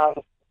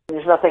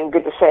 There's nothing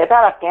good to say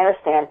about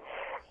Afghanistan.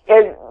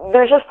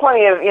 There's just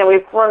plenty of,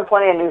 we've run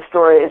plenty of news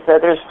stories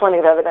that there's plenty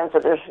of evidence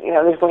that there's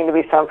going to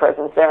be some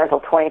presence there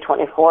until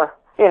 2024.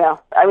 The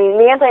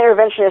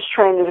anti-interventionist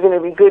trend is going to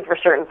be good for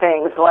certain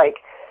things.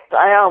 Like,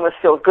 I almost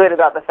feel good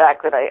about the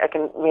fact that I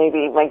can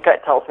my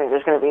gut tells me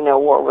there's going to be no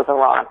war with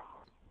Iran.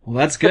 Well,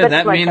 that's good.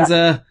 That means,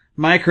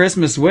 my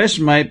Christmas wish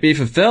might be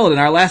fulfilled. In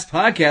our last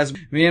podcast,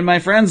 me and my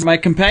friends, my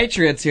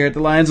compatriots here at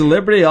the Lions of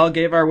Liberty, all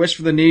gave our wish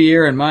for the new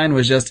year, and mine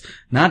was just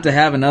not to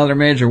have another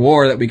major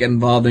war that we get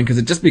involved in, because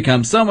it just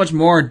becomes so much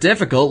more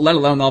difficult, let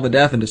alone all the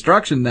death and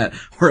destruction that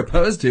we're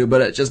opposed to,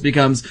 but it just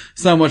becomes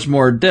so much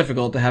more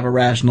difficult to have a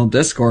rational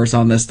discourse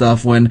on this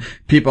stuff when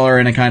people are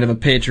in a kind of a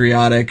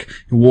patriotic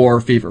war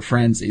fever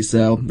frenzy.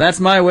 So that's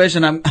my wish,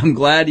 and I'm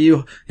glad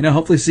you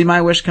hopefully see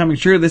my wish coming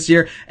true this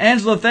year.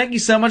 Angela, thank you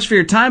so much for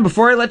your time.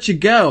 Before I let you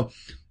go,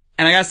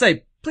 and I gotta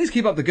say, please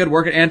keep up the good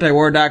work at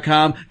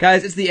antiwar.com.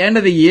 Guys, it's the end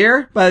of the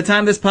year. By the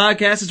time this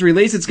podcast is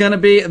released, it's gonna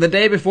be the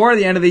day before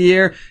the end of the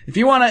year. If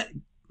you wanna,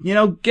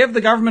 give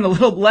the government a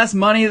little less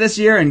money this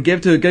year and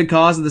give to a good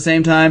cause at the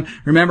same time,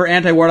 remember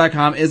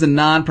antiwar.com is a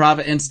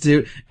non-profit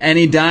institute.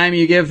 Any dime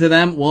you give to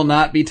them will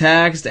not be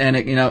taxed. And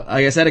it,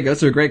 like I said, it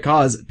goes to a great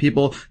cause.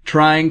 People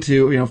trying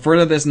to,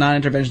 further this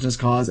non-interventionist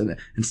cause and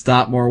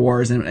stop more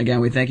wars. And again,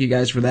 we thank you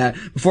guys for that.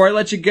 Before I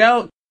let you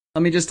go,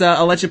 let me just,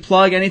 I'll let you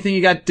plug anything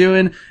you got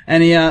doing,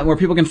 where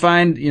people can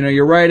find,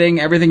 your writing,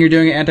 everything you're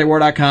doing at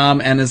antiwar.com,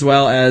 and as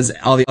well as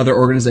all the other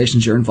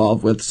organizations you're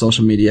involved with,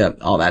 social media,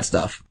 all that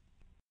stuff.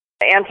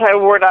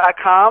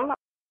 Antiwar.com.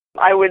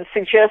 I would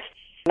suggest,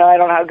 I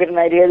don't know how good an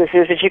idea this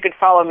is, that you could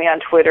follow me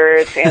on Twitter.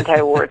 It's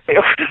antiwar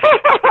too.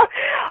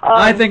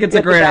 I think it's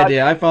a great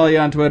idea. I follow you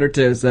on Twitter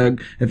too, so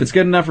if it's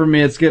good enough for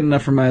me, it's good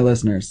enough for my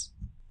listeners.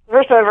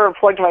 First time I've ever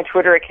plugged my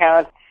Twitter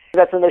account.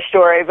 That's another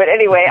story. But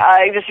anyway,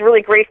 I'm just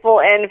really grateful.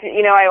 And,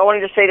 I wanted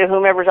to say to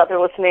whomever's out there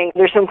listening,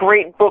 there's some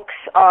great books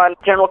on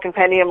General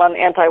Compendium on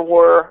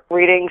anti-war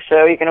reading.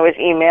 So you can always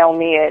email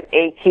me at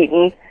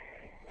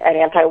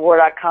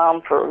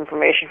akeaton@antiwar.com for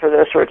information for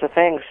those sorts of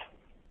things.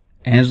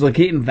 Angela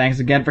Keaton, thanks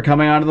again for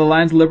coming on to the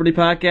Lions of Liberty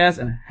podcast,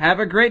 and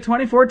have a great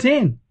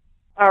 2014.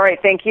 All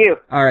right. Thank you.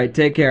 All right.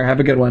 Take care. Have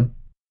a good one.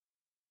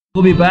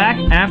 We'll be back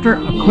after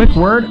a quick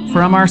word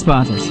from our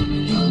sponsors.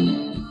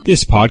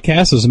 This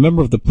podcast is a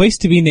member of the Place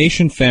to Be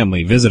Nation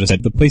family. Visit us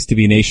at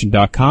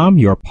theplacetobenation.com,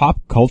 your pop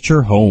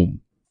culture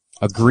home.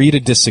 Agree to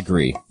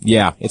disagree.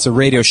 Yeah, it's a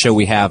radio show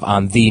we have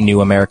on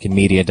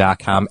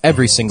thenewamericanmedia.com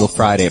every single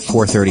Friday at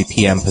 4:30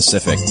 p.m.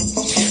 Pacific.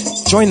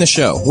 Join the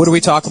show. What do we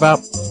talk about?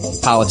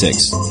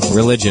 Politics,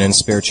 religion, and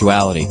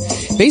spirituality.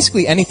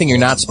 Basically anything you're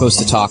not supposed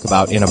to talk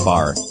about in a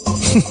bar.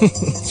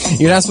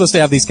 You're not supposed to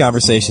have these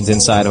conversations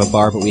inside of a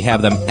bar, but we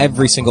have them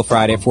every single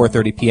Friday at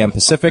 4:30 p.m.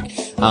 Pacific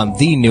on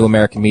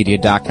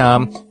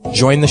thenewamericanmedia.com.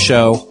 Join the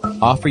show,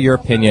 offer your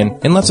opinion,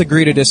 and let's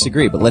agree to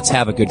disagree, but let's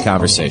have a good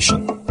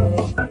conversation.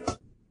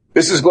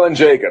 This is Glenn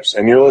Jacobs,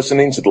 and you're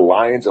listening to the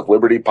Lions of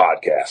Liberty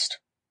podcast.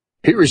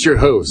 Here is your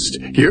host,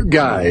 your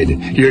guide,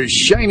 your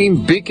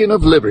shining beacon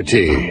of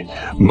liberty,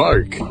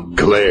 Marc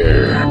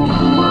Clair.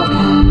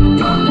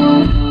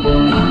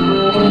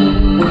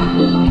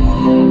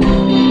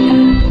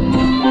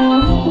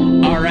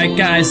 All right,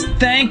 guys,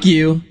 thank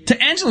you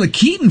to Angela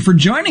Keaton for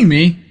joining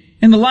me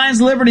in the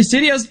Lions of Liberty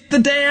studios the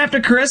day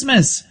after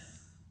Christmas.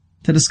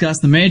 to discuss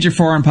the major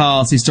foreign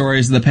policy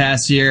stories of the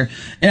past year.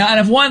 And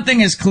if one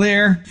thing is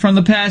clear from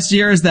the past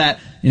year is that,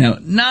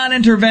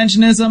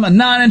 non-interventionism, a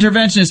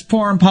non-interventionist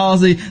foreign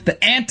policy,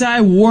 the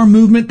anti-war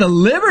movement, the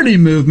liberty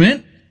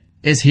movement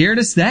is here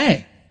to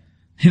stay.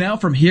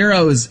 From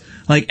heroes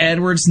like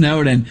Edward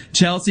Snowden,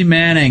 Chelsea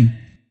Manning,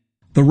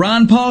 the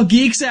Ron Paul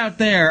geeks out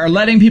there are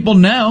letting people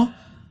know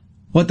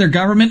what their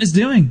government is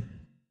doing.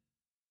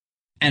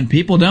 And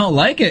people don't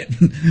like it.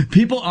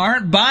 People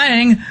aren't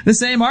buying the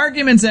same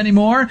arguments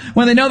anymore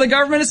when they know the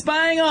government is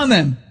spying on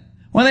them.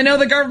 When they know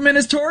the government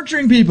is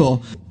torturing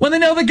people. When they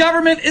know the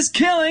government is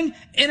killing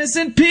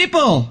innocent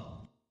people.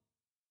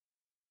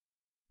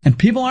 And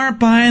people aren't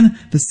buying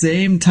the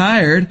same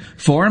tired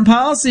foreign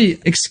policy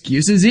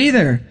excuses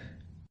either.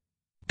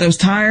 Those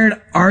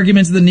tired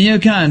arguments of the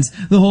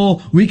neocons, the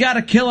whole we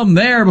gotta kill them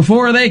there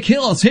before they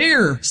kill us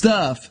here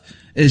stuff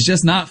is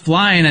just not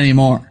flying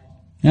anymore.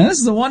 And this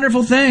is a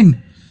wonderful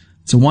thing.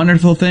 It's a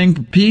wonderful thing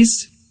for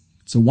peace.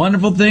 It's a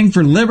wonderful thing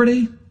for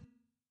liberty.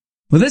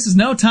 Well, this is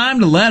no time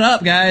to let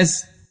up,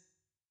 guys.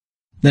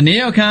 The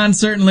neocons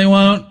certainly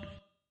won't.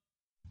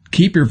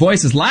 Keep your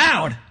voices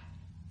loud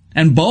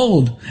and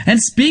bold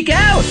and speak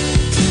out.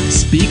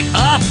 Speak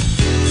up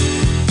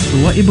for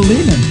what you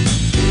believe in.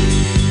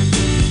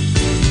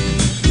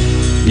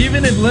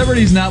 Even if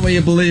liberty's not what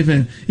you believe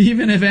in,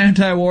 even if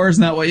anti-war is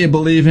not what you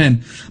believe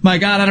in. My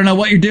God, I don't know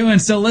what you're doing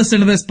still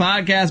listening to this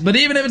podcast, but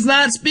even if it's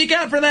not, speak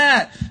out for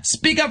that.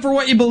 Speak up for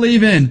what you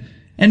believe in.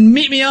 And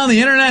meet me on the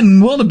internet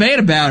and we'll debate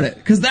about it.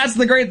 Because that's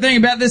the great thing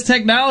about this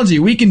technology.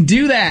 We can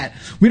do that.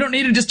 We don't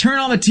need to just turn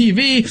on the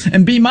TV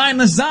and be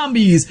mindless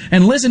zombies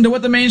and listen to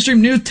what the mainstream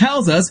news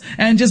tells us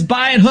and just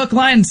buy it hook,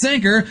 line, and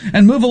sinker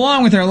and move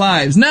along with our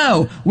lives.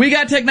 No, we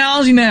got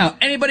technology now.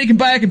 Anybody can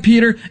buy a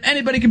computer.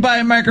 Anybody can buy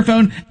a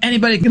microphone.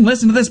 Anybody can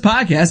listen to this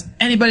podcast.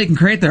 Anybody can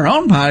create their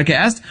own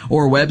podcast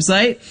or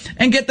website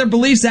and get their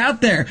beliefs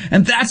out there.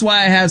 And that's why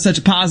I have such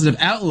a positive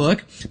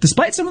outlook,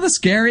 despite some of the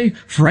scary,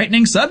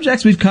 frightening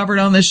subjects we've covered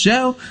on this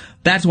show.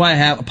 That's why I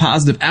have a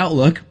positive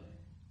outlook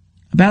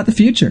about the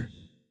future.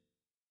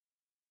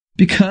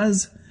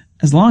 Because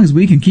as long as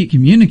we can keep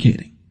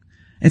communicating,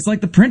 it's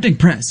like the printing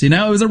press, it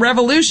was a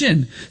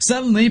revolution.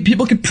 Suddenly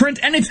people could print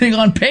anything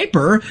on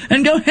paper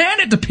and go hand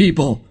it to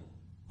people.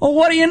 Well,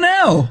 what do you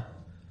know?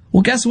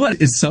 Well, guess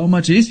what? It's so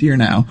much easier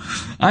now.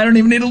 I don't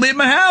even need to leave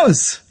my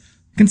house.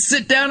 I can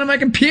sit down on my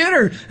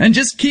computer and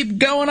just keep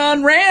going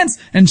on rants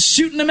and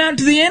shooting them out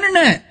to the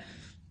internet.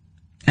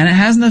 And it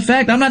has an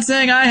effect. I'm not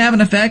saying I have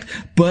an effect,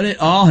 but it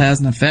all has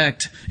an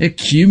effect. It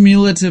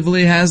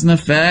cumulatively has an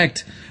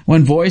effect.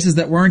 When voices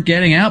that weren't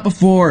getting out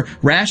before,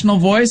 rational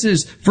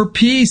voices for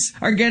peace,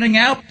 are getting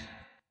out, it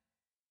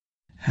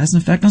has an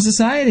effect on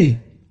society.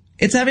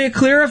 It's having a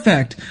clear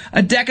effect.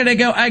 A decade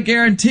ago, I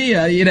guarantee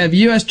you'd have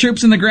U.S.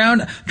 troops in the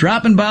ground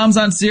dropping bombs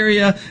on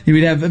Syria.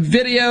 You'd have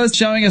videos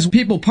showing us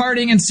people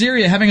partying in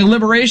Syria, having a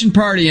liberation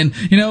party, and,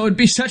 it would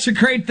be such a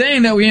great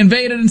thing that we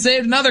invaded and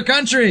saved another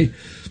country.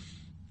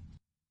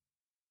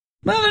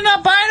 Well, they're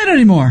not buying it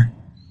anymore.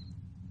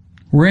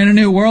 We're in a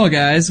new world,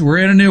 guys. We're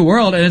in a new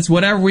world, and it's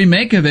whatever we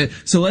make of it.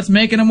 So let's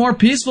make it a more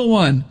peaceful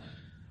one.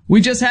 We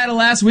just had a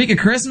last week of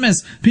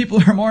Christmas.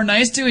 People are more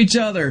nice to each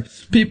other.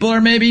 People are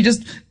maybe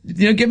just,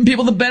 giving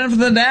people the benefit of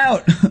the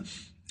doubt.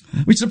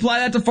 We should apply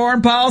that to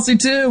foreign policy,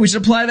 too. We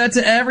should apply that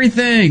to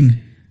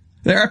everything.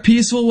 There are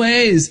peaceful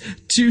ways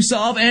to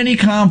solve any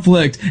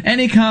conflict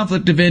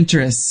of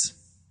interests.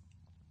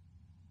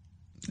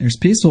 There's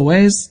peaceful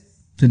ways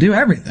to do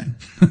everything.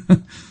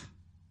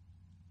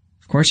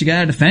 Of course, you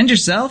gotta defend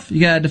yourself. You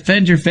gotta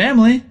defend your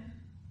family.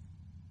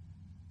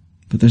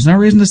 But there's no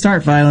reason to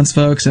start violence,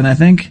 folks. And I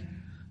think,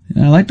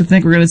 I like to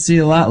think we're gonna see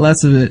a lot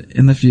less of it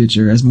in the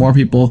future as more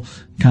people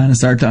kind of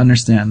start to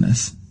understand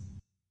this.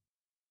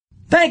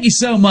 Thank you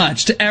so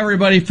much to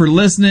everybody for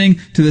listening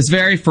to this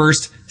very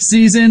first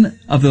season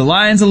of the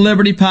Lions of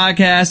Liberty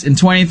podcast in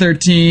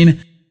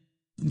 2013.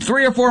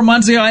 3 or 4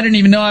 months ago, I didn't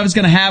even know I was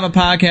going to have a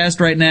podcast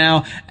right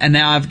now. And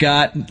now I've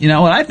got,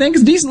 what I think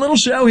is a decent little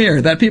show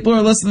here that people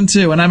are listening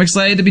to. And I'm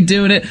excited to be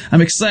doing it.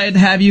 I'm excited to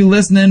have you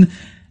listening.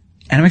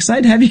 And I'm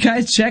excited to have you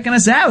guys checking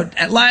us out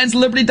at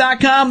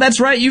lionsliberty.com.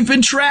 That's right. You've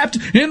been trapped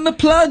in the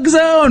plug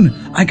zone.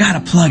 I got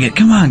to plug it.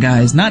 Come on,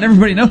 guys. Not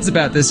everybody knows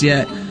about this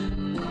yet.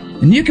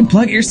 And you can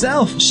plug it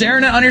yourself,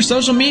 sharing it on your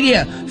social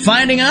media,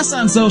 finding us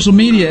on social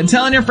media, and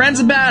telling your friends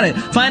about it.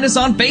 Find us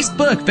on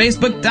Facebook,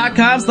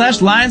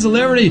 facebook.com/Lions of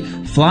Liberty.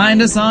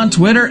 Find us on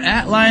Twitter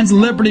at Lions of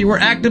Liberty. We're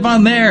active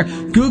on there.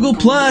 Google+.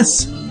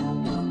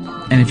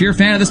 And if you're a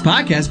fan of this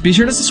podcast, be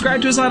sure to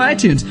subscribe to us on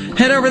iTunes.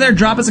 Head over there,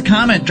 drop us a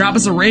comment, drop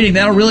us a rating.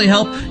 That'll really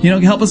help,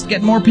 help us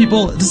get more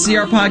people to see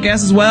our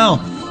podcast as well.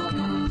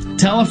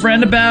 Tell a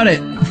friend about it.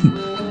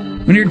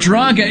 When you're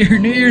drunk at your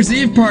New Year's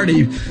Eve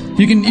party,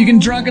 you can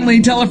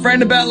drunkenly tell a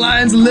friend about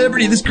Lions of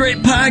Liberty, this great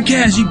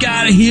podcast. You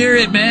gotta hear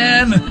it,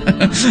 man.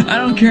 I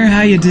don't care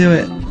how you do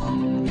it.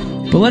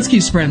 But let's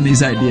keep spreading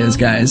these ideas,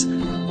 guys.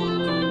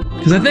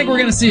 Because I think we're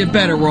going to see a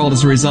better world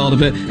as a result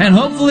of it. And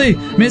hopefully,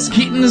 Miss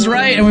Keaton is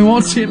right and we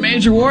won't see a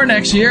major war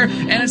next year.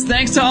 And it's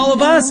thanks to all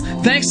of us.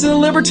 Thanks to the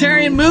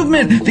libertarian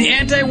movement, the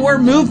anti-war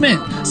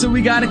movement. So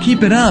we got to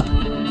keep it up.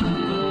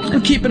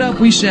 And keep it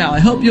up we shall. I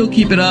hope you'll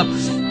keep it up.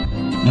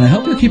 And I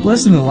hope you'll keep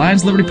listening to the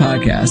Lions of Liberty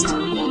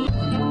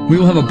podcast. We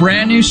will have a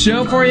brand new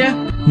show for you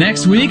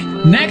next week,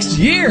 next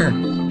year.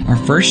 Our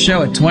first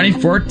show of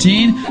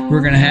 2014,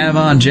 we're going to have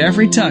on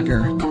Jeffrey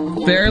Tucker,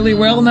 fairly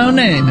well-known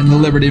name in the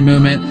Liberty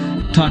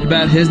movement. Talk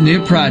about his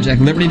new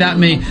project,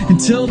 Liberty.me.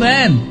 Until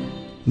then,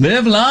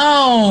 live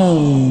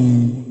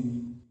long!